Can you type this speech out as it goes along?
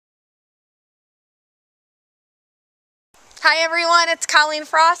Hi everyone, it's Colleen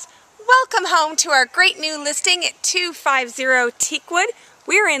Frost. Welcome home to our great new listing at 250 Teakwood.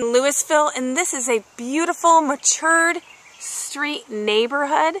 We're in Lewisville and this is a beautiful matured street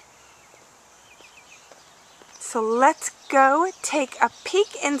neighborhood. So let's go take a peek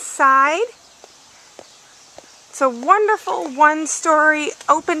inside. It's a wonderful one-story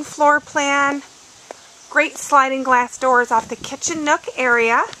open floor plan. Great sliding glass doors off the kitchen nook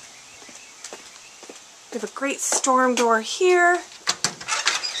area. We have a great storm door here.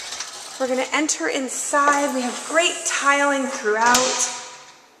 We're going to enter inside. We have great tiling throughout.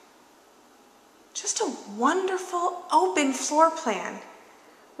 Just a wonderful open floor plan.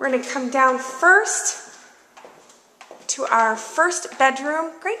 We're going to come down first to our first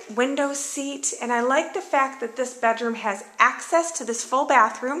bedroom. Great window seat, and I like the fact that this bedroom has access to this full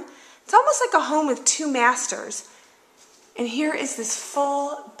bathroom. It's almost like a home with two masters. And here is this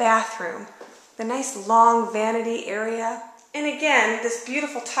full bathroom. The nice long vanity area. And again, this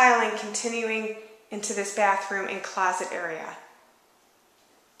beautiful tiling continuing into this bathroom and closet area.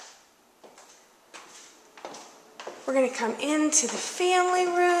 We're going to come into the family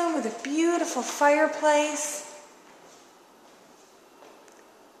room with a beautiful fireplace.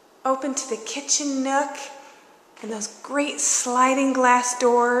 Open to the kitchen nook and those great sliding glass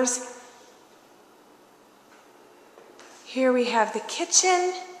doors. Here we have the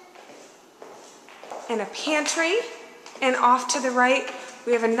kitchen and a pantry, and off to the right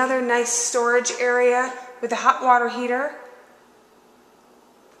we have another nice storage area with a hot water heater.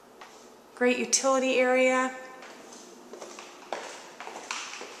 Great utility area.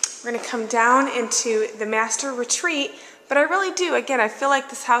 We're going to come down into the master retreat, but I really do, again, I feel like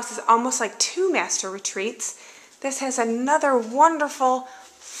this house is almost like two master retreats. This has another wonderful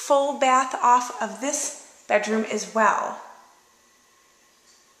full bath off of this bedroom as well.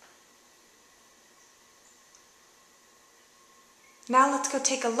 Now let's go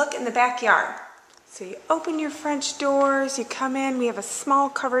take a look in the backyard. So you open your French doors, you come in, we have a small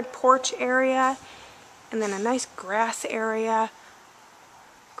covered porch area, and then a nice grass area.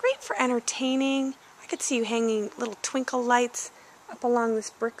 Great for entertaining. I could see you hanging little twinkle lights up along this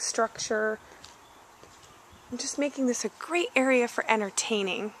brick structure. I'm just making this a great area for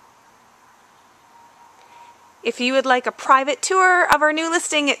entertaining. If you would like a private tour of our new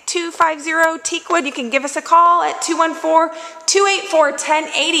listing at 250 Teakwood, you can give us a call at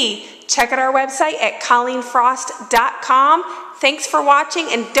 214-284-1080. Check out our website at colleenfrost.com. Thanks for watching,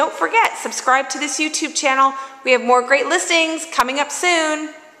 and don't forget, subscribe to this YouTube channel. We have more great listings coming up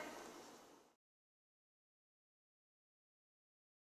soon.